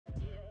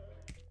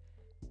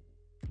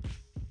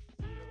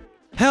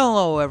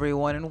Hello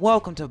everyone and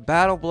welcome to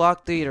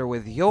Battleblock Theater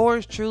with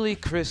yours truly,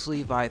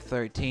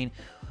 Chrislevi13.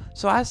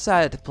 So I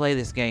decided to play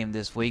this game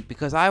this week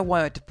because I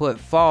wanted to put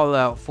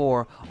Fallout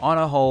 4 on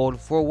a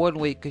hold for 1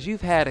 week because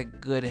you've had a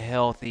good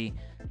healthy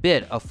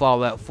bit of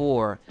Fallout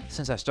 4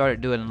 since I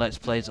started doing Let's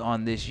Plays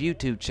on this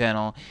YouTube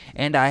channel,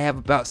 and I have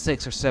about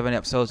 6 or 7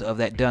 episodes of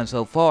that done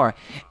so far,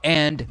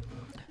 and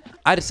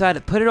I decided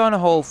to put it on a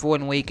hold for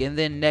 1 week and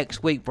then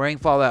next week bring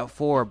Fallout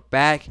 4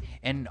 back.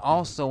 And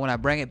also when I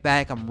bring it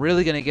back, I'm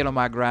really going to get on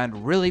my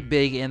grind really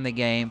big in the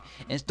game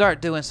and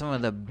start doing some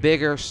of the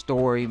bigger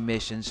story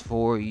missions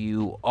for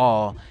you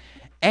all.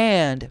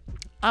 And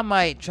I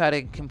might try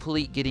to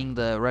complete getting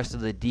the rest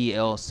of the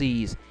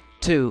DLCs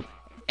too,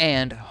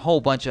 and a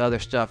whole bunch of other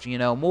stuff, you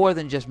know, more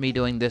than just me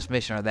doing this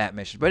mission or that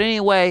mission. But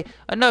anyway,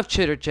 enough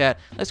chitter chat,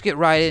 let's get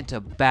right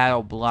into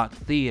Battleblock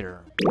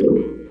Theater.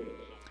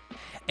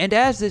 And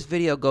as this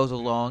video goes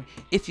along,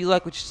 if you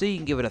like what you see, you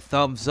can give it a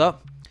thumbs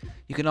up.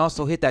 You can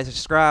also hit that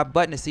subscribe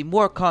button to see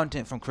more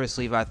content from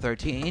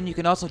Chrislevi13. And you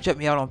can also check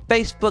me out on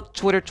Facebook,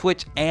 Twitter,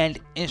 Twitch,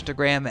 and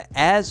Instagram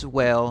as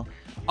well.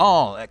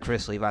 All at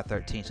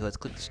Chrislevi13. So let's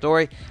click the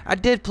story. I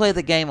did play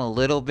the game a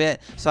little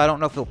bit, so I don't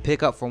know if it'll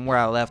pick up from where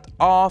I left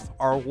off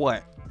or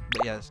what.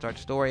 But yeah, let's start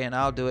the story and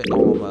I'll do it in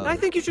normal mode. I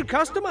think you should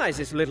customize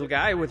this little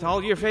guy with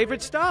all your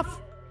favorite stuff.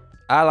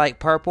 I like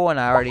purple and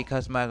I already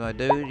customized my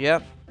dude.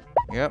 Yep.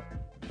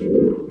 So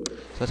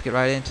let's get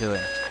right into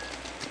it.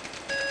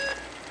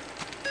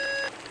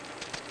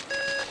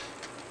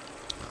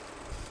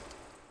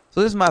 So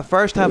this is my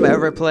first time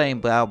ever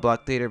playing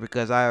Battleblock Theater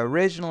because I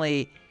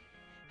originally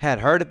had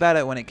heard about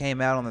it when it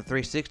came out on the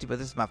 360, but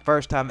this is my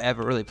first time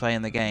ever really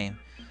playing the game.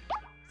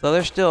 So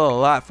there's still a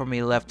lot for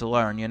me left to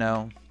learn, you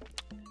know.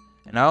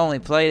 And I only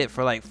played it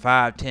for like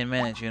 5-10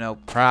 minutes, you know,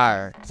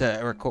 prior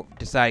to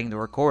deciding to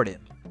record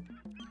it.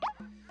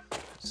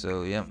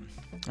 So, yeah.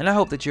 And I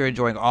hope that you're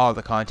enjoying all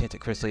the content that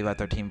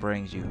Chrislevi13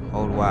 brings you.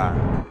 Hold wire.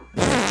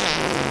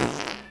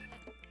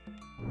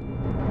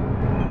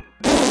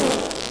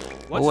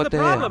 What's the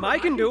problem? I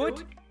can do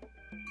it.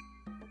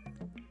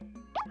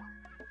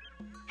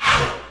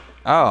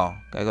 Oh,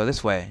 gotta go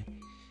this way.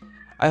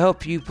 I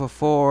hope you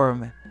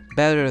perform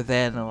better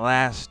than that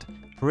last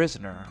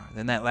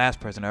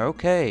prisoner.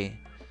 Okay.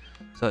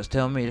 So it's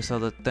telling me to sell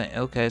the thing.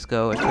 Okay, let's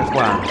go. Let's press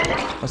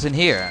Y. What's in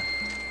here?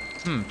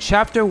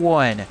 Chapter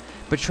 1.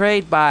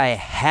 Betrayed by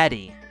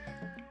Hatty.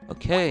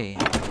 Okay.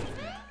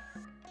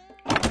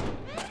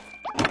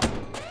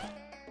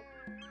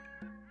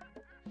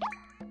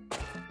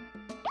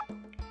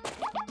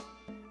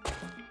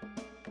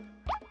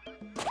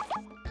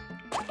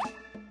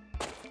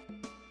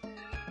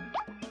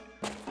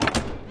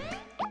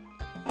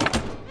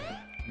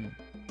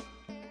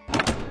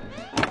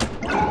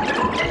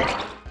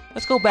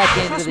 Let's go back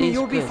into these.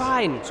 You'll be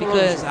fine.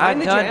 Because I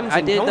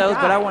did those,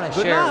 but I want to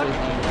share it with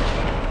you.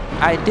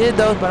 I did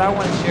those, but I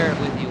want to share it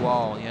with you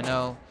all, you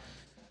know.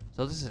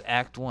 So this is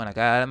Act 1. I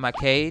got out of my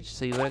cage.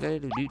 See what I gotta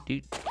do?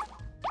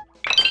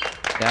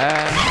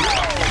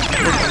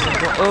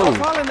 Oh! Don't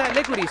fall in that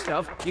liquidy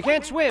stuff. You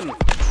can't swim.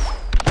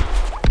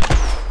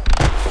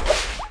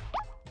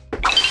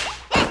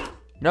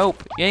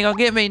 Nope. You ain't gonna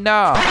get me,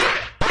 no.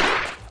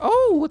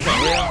 Oh, what the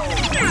hell?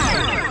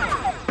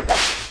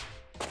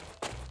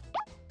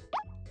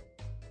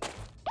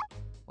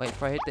 Wait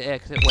before I hit the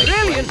exit. Wait.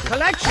 Brilliant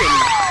collection.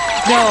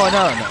 No.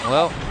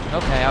 Well,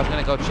 okay. I was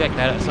gonna go check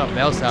that something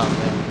else out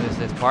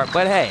this part,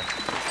 but hey,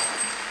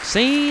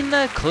 scene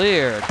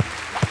cleared.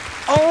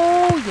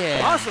 Oh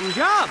yeah. Awesome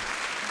job.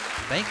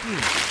 Thank you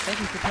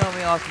for telling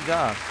me awesome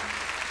job.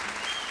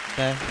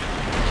 Okay.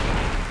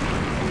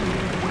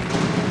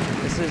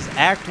 This is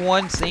Act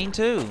 1, Scene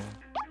 2.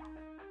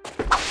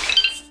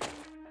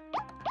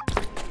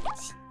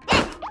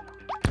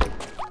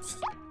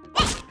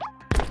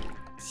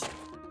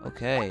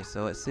 Okay,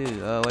 so let's see.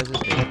 What is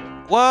this thing?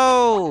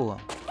 Whoa!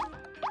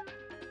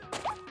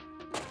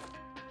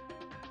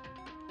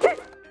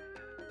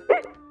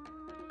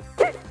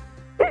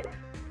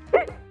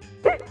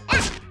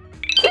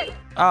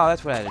 Oh,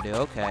 that's what I had to do.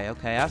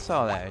 Okay, I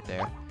saw that right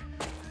there.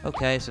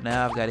 Okay, so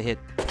now I've got to hit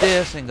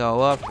this and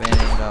go up and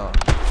then go.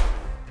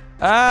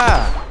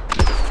 Ah!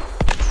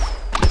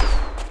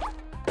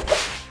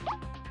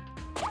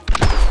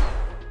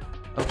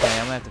 Okay,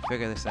 I'm gonna have to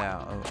figure this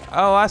out.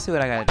 Oh, I see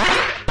what I gotta do.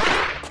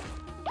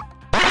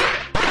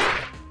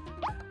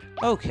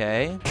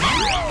 Okay.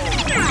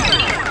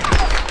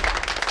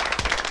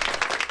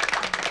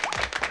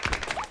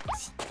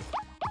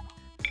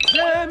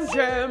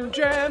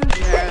 Jam.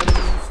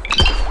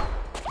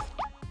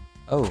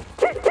 Oh.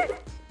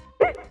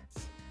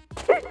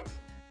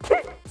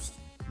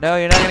 No,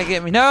 you're not gonna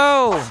get me.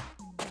 No!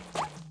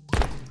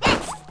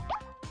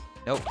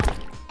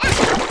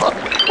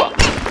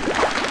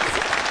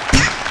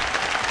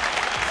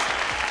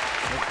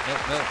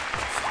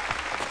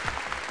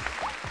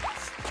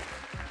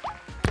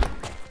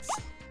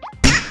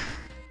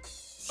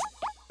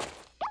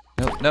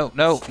 Nope.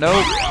 Nope. Nope.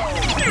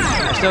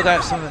 I still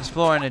got some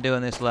exploring to do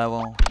in this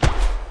level.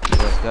 So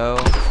let's go.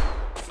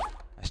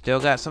 I still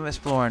got some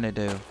exploring to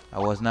do. I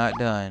was not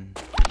done.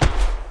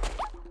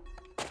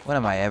 What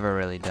am I ever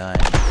really done?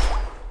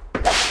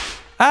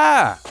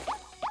 Ah!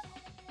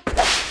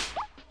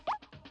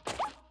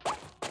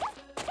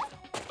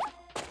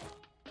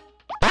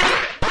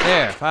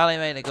 There, finally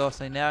made it go.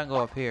 So now I can go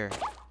up here.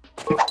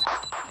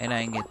 And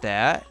I can get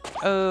that.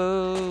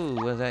 Oh,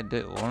 what does that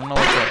do? I don't know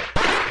what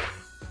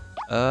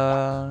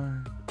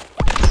that...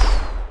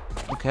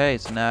 Okay,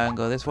 so now I can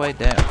go this way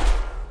down.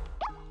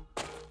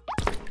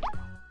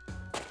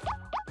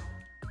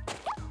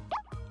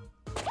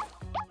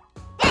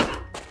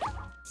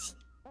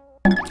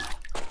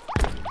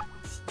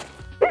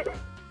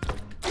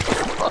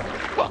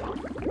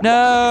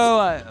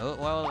 No!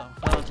 Well,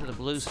 I fell into the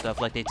blue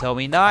stuff like they told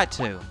me not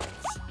to.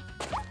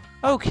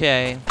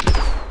 Okay.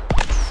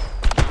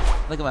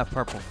 Look at my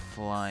purple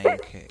flying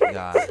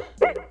guy.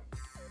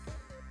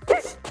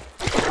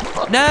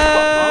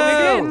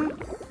 No!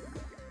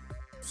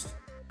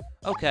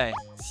 Okay.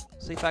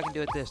 See if I can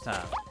do it this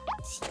time.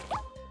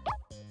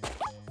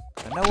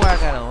 I know where I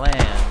gotta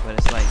land, but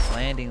it's like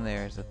landing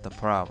there is the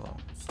problem.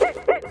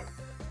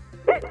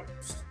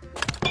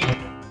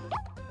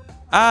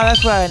 Ah,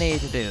 that's what I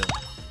need to do.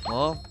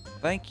 Well,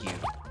 thank you.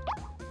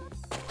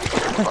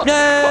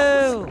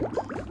 No!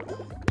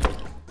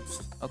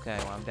 Okay,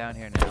 well I'm down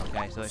here now.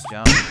 Okay, so let's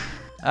jump.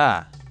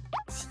 Ah.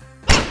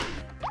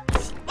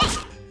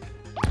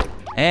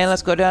 And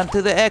let's go down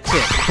to the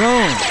exit.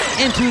 Boom!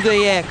 Into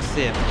the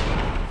exit.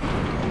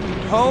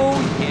 Oh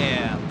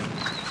yeah.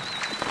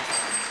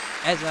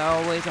 As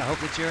always, I hope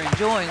that you're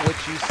enjoying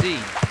what you see.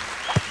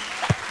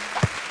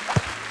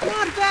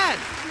 Not bad.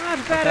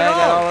 Not bad Okay, at I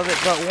got all. all of it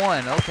but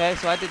one. Okay,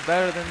 so I did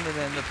better than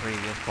the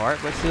previous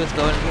part. Let's see what's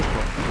going in this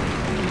book.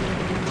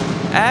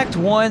 Act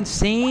 1,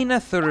 Scene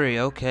 3.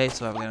 Okay,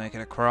 so I'm gonna make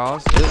it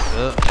across.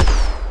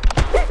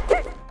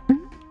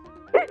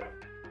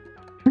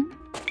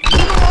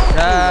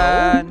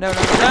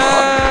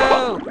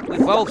 No. We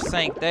both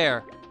sank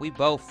there. We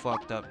both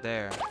fucked up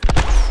there.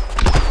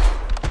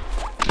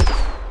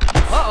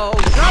 Uh-oh,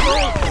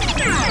 trouble!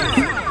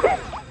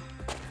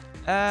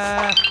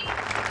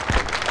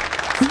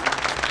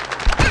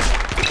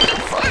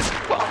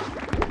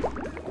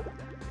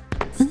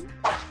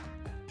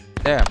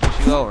 There,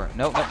 push you over.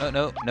 No. Can't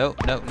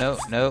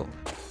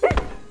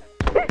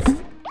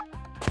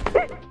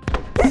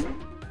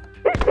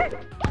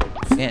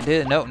do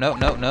it.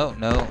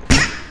 No.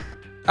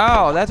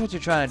 Oh, that's what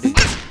you're trying to do.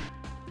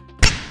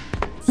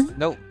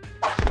 Nope.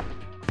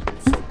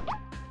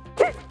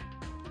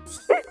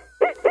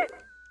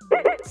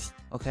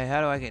 Okay,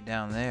 how do I get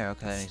down there?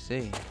 Okay, let me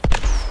see.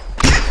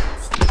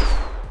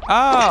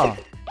 Oh!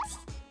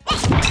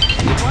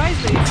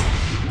 Wisely.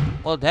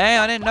 Well,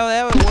 damn, I didn't know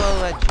that was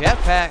a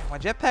jetpack. My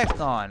jetpack's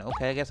gone.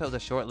 Okay, I guess that was a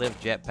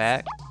short-lived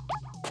jetpack.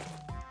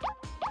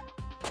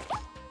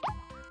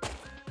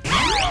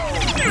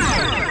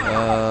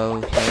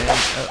 Okay.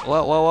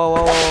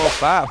 Whoa.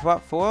 Five.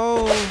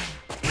 Whoa.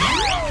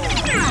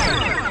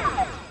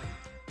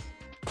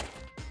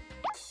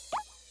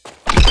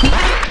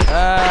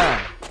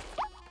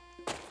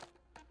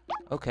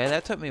 Okay,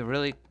 that took me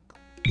really...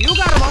 You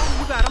got him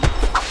all. You got him.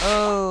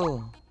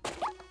 Oh.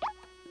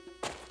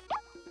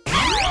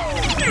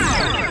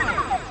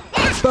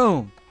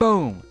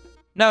 Boom.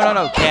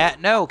 No,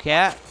 cat. No,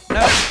 cat.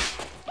 No.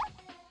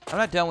 I'm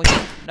not done with you.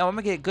 No, I'm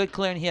gonna get a good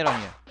clean hit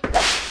on you.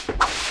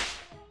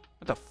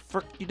 What the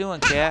frick you doing,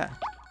 cat?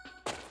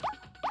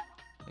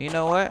 You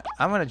know what?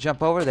 I'm gonna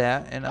jump over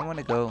that and I'm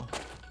gonna go.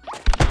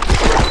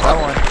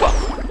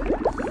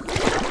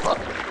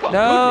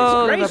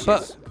 No,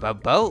 the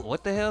boat.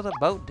 What the hell is a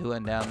boat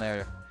doing down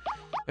there?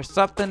 There's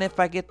something if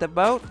I get the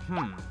boat?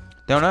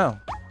 Don't know.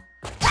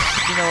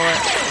 You know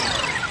what?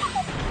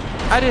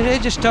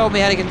 It just told me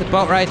how to get the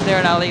boat right there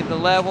and I'll leave the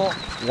level.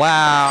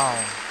 Wow.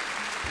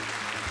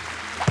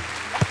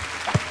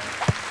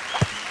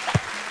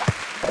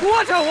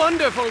 What a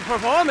wonderful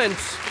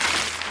performance!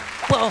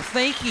 Well,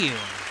 thank you.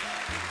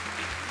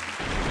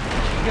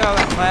 Look at all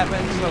that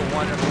clapping, it's so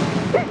wonderful.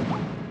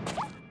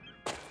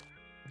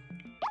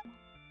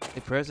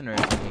 The prisoner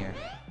is in here.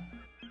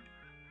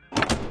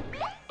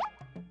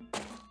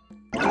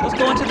 Let's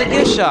go into the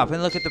gift shop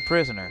and look at the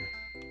prisoner.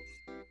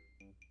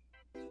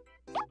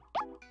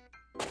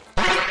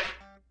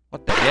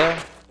 What the hell?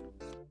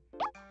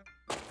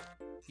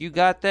 You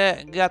got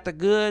that? Got the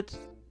goods?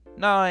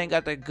 No, I ain't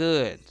got the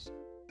goods.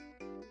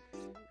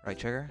 Right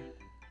trigger.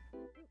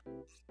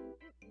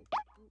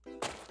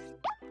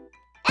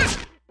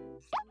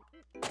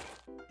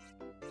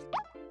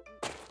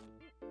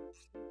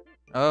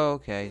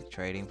 Okay,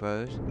 trading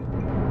post.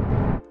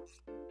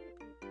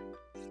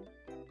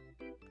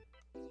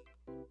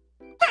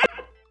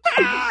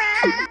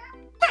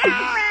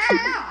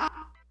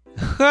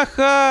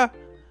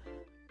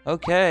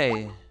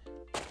 Okay.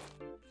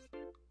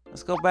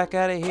 Let's go back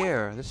out of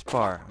here. This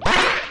part.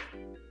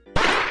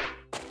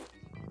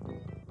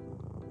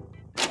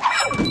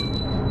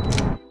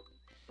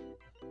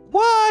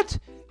 What?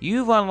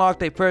 You've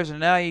unlocked a person.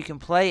 Now you can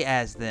play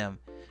as them.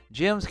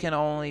 Gems can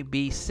only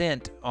be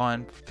sent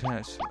on...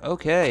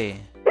 Okay.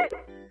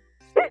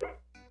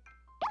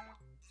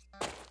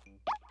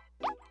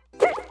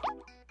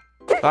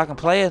 So I can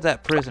play as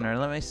that prisoner.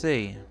 Let me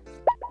see.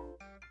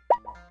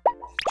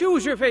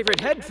 Choose your favorite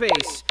head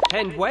face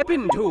and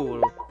weapon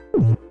tool.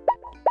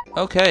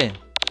 Okay.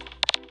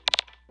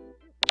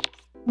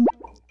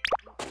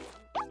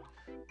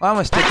 Well, I'm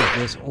gonna stick with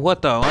this.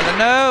 What the? Oh,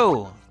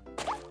 no!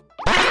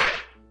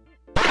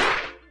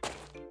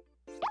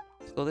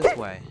 Let's go this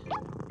way.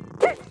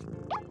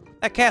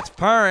 That cat's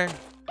purring.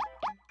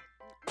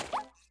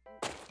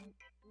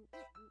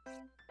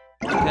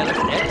 Okay, let's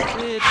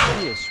exit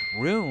this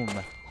room.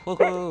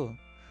 Woohoo!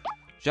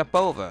 Jump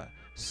over.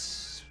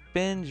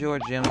 Spend your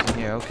gems in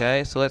here.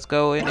 Okay, so let's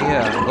go in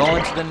here. Go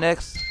into the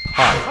next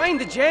part. Find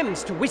the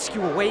gems to whisk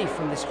you away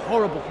from this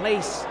horrible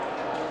place.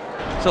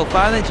 So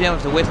find the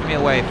gems to whisk me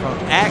away from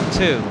Act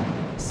 2,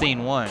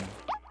 Scene 1.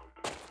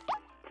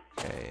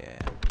 Okay,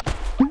 yeah.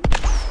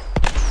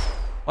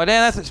 Well,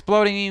 damn, that's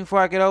exploding even before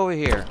I get over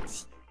here.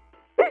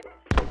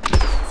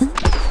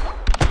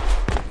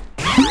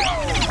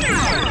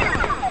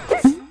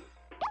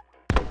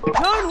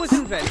 Yarn was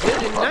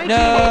invented in 1984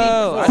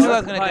 No! I knew I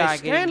was gonna by die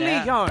getting Stanley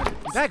that. Yarn.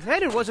 Back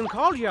then it wasn't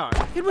called yarn.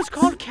 It was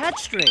called cat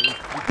string.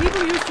 And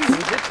people used to use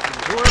it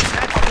to lure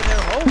cats to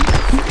their homes.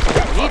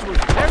 Meat was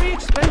very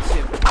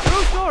expensive.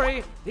 True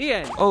story. The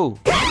end. Oh.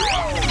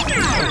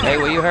 Okay,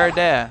 well, you heard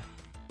that.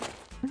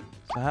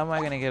 So how am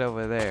I gonna get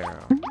over there?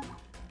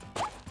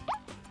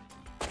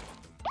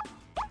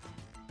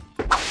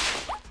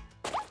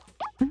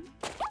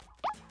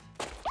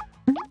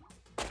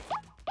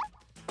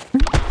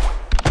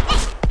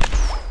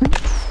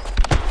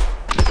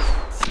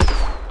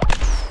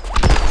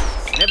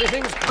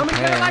 Everything's coming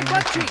together like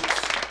butt cheeks.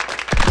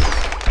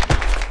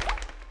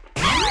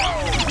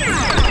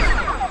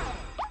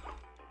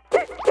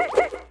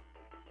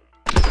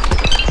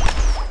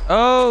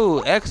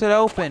 Oh, exit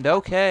opened.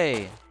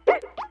 Okay.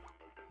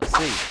 Let's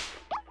see.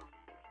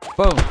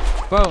 Boom,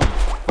 boom,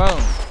 boom.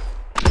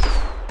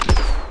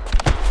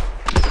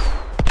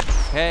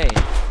 Okay.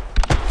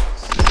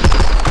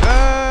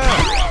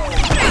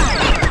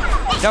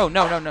 No,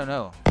 no, no, no,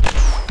 no.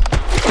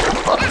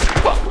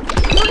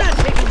 You're not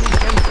taking these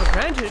gems for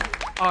granted,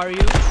 are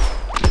you?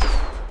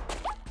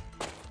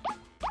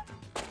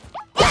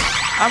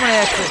 I'm gonna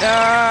exit.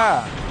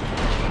 Ah!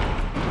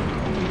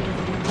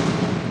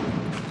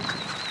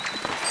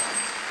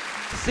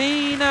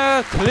 Scene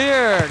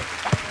cleared.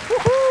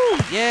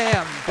 Woohoo!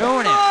 Yeah, I'm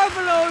doing it.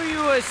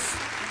 Marvelous!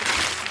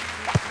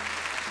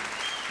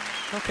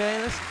 Okay,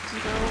 let's go.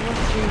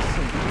 Let's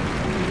see.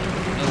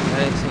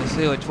 Okay, so let's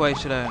see which way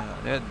should I?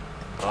 That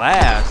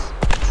glass.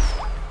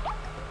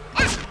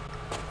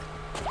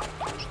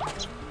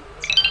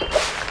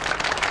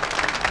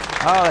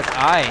 Oh, it's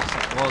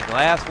ice. Well,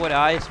 glass, wood,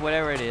 ice,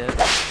 whatever it is.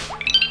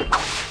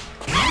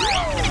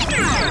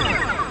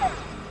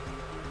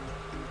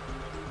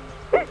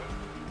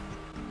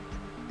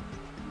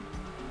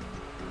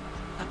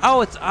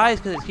 Oh, it's ice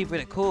because it's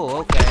keeping it cool.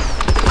 Okay.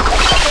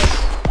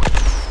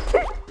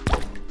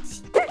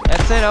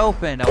 That's it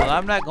open. Well,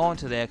 I'm not going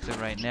to the exit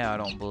right now. I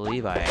don't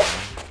believe I am.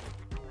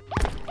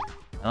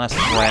 Unless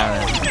it's way out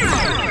of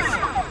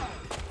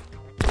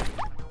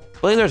I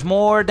believe there's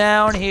more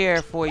down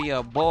here for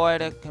you, boy,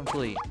 to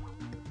complete.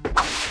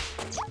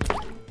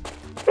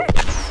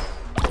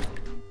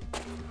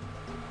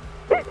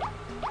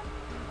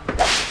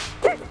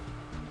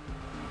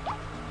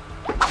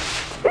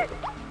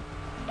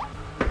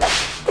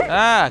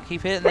 Ah,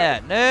 keep hitting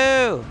that.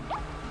 No!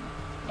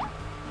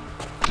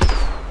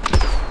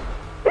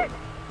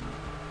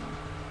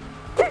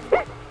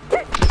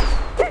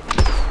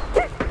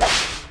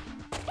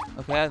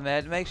 Okay, I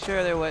had to make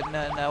sure there wasn't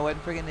nothing. I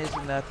wasn't freaking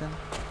missing nothing.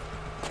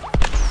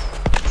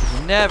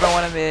 You never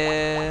want to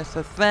miss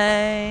a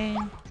thing.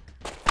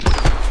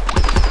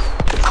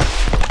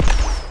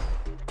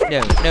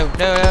 No, no,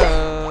 no,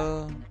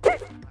 no.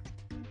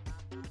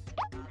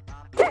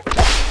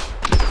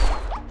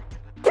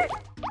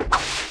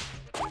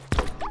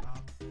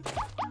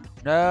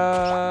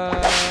 No.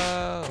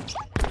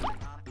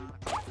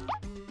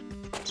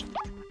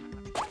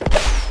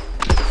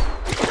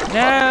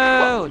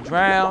 No!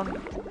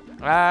 Drown.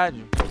 Ah,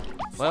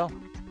 well.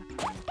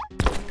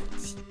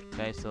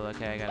 Okay, so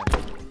okay, I gotta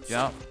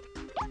jump.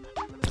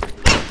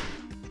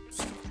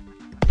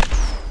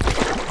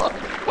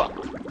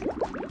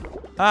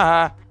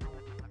 Haha.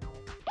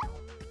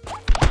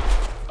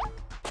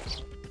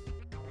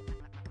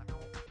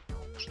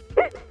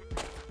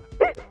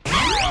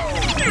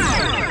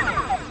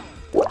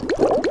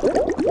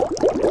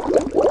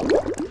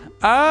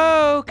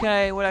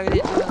 Okay, what I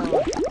did?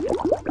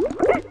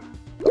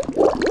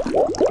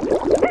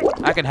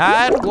 I can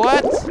hide?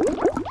 What?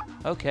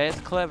 Okay, it's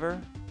clever.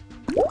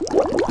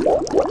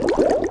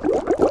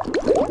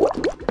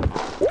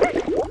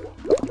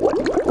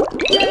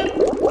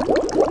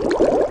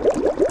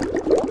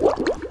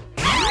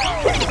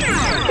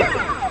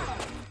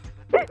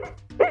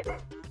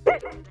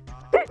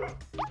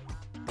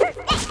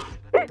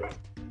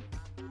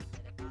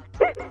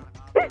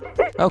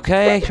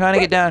 Okay, trying to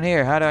get down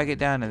here. How do I get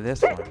down to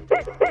this one?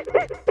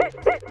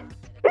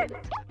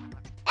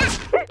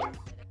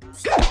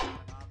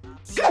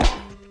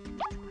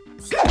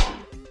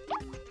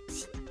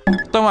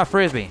 throw my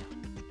frisbee.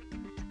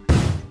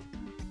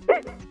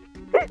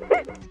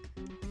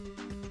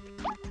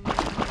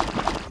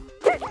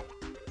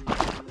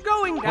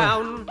 Going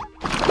down.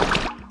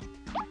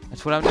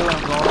 That's what I'm doing.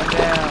 I'm going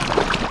down.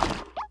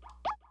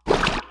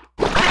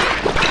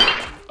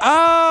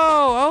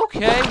 Oh,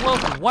 okay.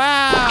 Well,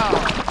 wow.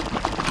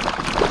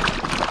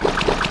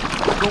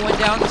 Going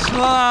down the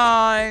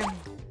slime.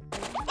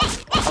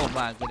 Oh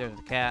my god, there's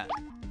a cat.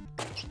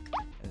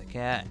 There's a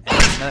cat, and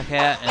there's another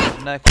cat, and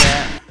there's another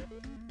cat.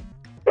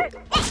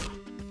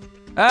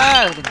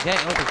 Ah, look at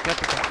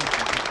the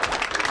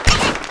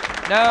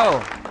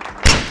no.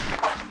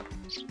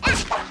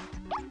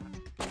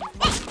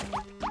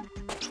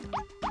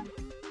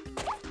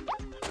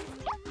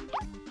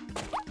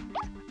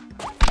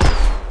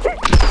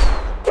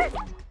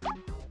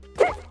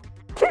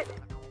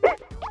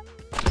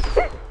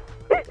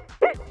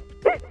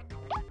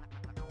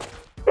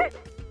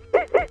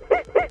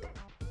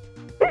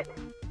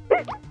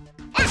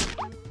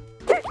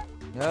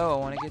 No, I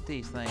want to get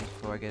these things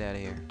before I get out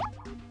of here.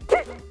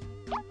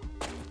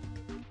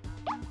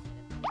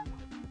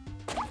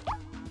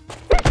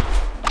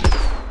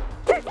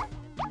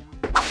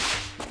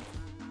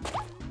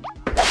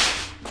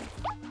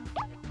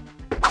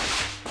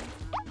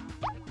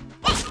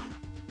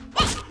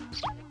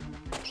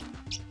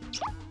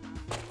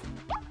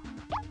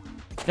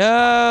 No!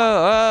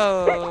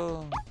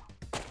 Oh!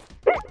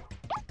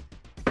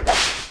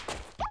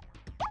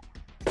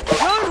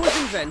 Yarn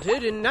was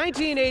invented in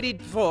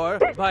 1984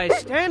 by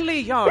Stanley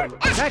Yarn.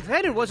 Back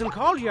then it wasn't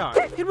called yarn.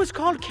 It was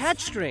called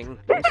catch string.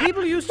 And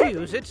people used to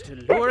use it to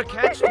lure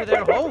cats to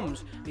their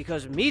homes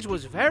because meat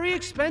was very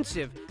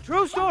expensive.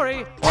 True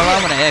story. Well,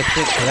 I'm gonna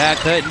exit because I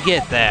couldn't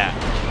get that.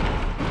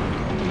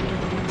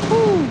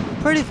 Whew,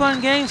 pretty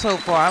fun game so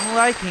far. I'm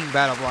liking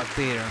Battleblock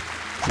Theater.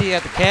 See, you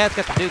got the cats,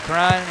 got the Duke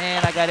crying,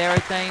 and I got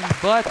everything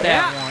but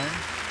that one.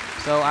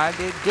 So I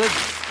did good.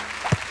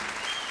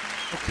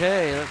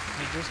 Okay, let's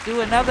just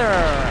do another.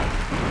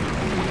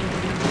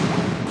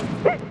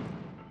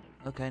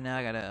 Okay, now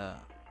I gotta.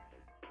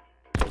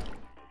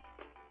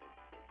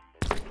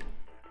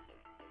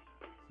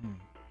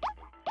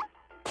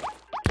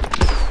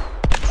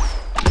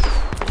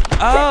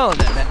 Oh,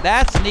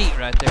 that's neat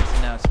right there.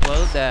 So now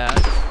explode that.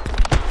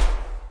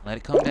 Let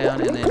it come down,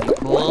 and then you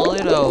pull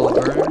it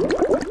over.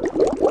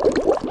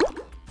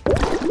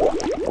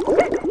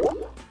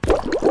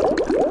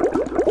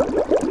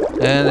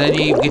 And then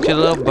you get your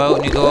little boat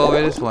and you go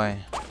over this way.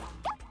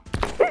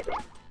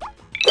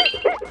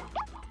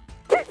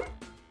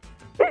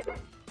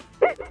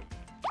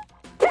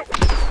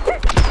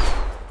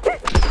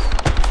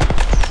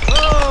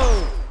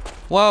 Whoa!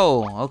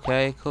 Whoa,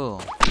 okay,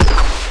 cool.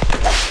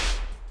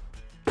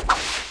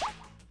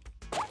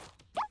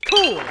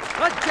 Cool!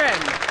 Again!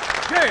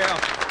 Yeah!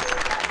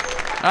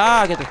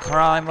 Ah, I get to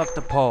climb up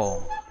the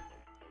pole.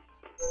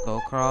 Go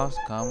across,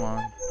 come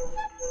on.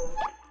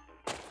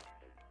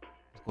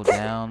 Go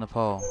down the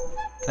pole.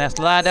 Can I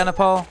slide down the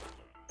pole?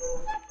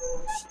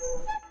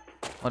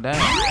 Oh, damn.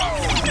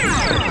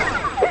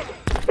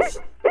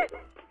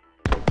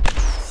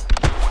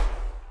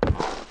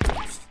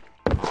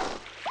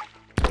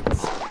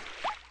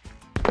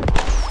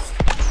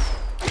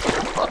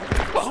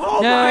 Oh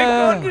no.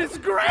 My goodness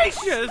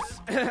gracious!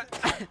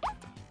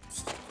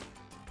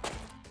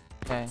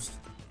 Okay.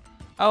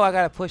 Oh, I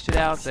gotta push it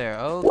out there.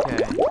 Okay.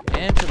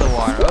 Into the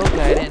water.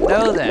 Okay, I didn't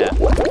know that.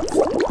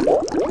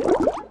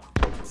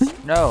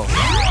 No.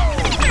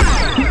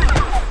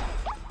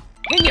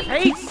 In your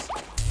face!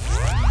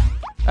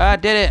 I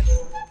did it.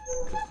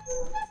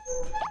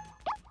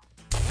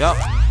 Jump.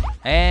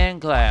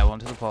 And grab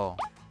onto the pole.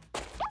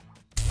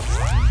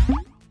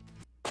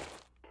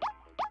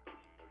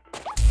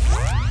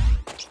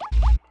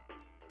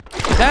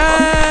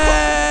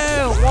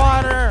 No!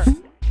 Water!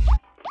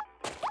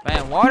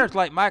 Man, water's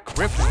like my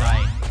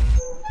kryptonite.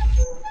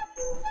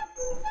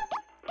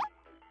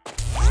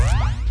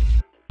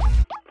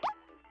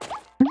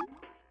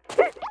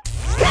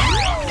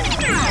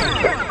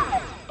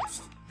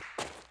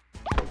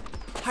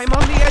 I'm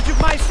on the edge of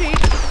my seat.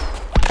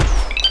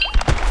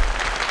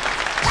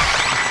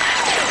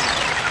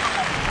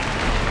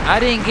 I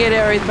didn't get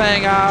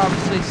everything. I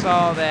obviously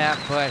saw that,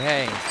 but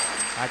hey,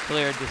 I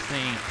cleared the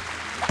scene.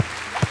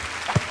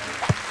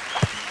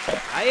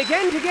 Try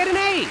again to get an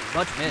A,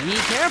 but be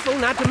careful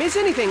not to miss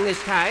anything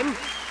this time.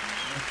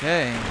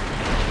 Okay.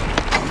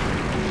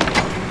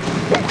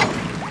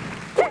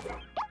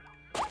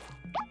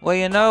 Well,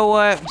 you know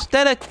what?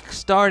 Instead of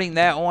starting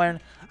that one,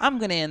 I'm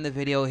going to end the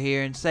video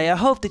here and say I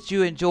hope that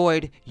you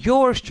enjoyed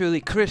yours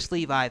truly,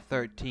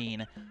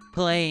 Chrislevi13,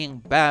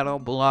 playing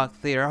Battleblock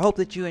Theater. I hope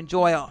that you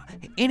enjoy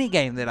any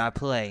game that I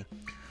play,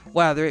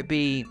 whether it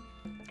be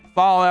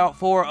Fallout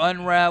 4,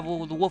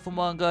 Unravel, The Wolf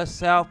Among Us,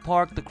 South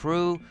Park, The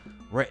Crew,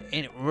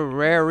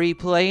 rare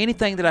replay,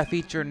 anything that I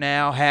feature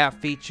now, have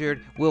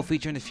featured, will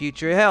feature in the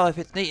future. Hell, if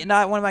it's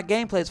not one of my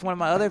gameplays, it's one of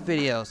my other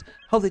videos.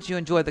 Hope that you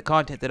enjoy the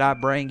content that I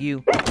bring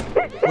you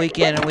week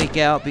in and week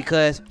out,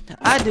 because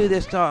I do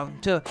this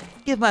to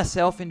give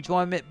myself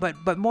enjoyment,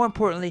 but more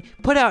importantly,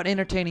 put out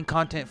entertaining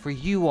content for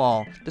you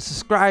all, the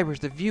subscribers,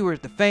 the viewers,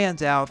 the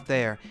fans out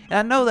there. And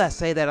I know that I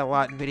say that a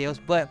lot in videos,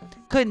 but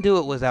couldn't do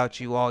it without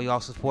you all, y'all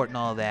supporting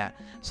all that.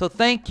 So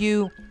thank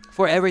you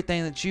for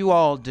everything that you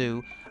all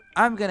do.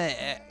 I'm gonna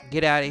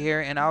get out of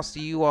here, and I'll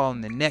see you all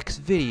in the next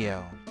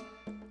video.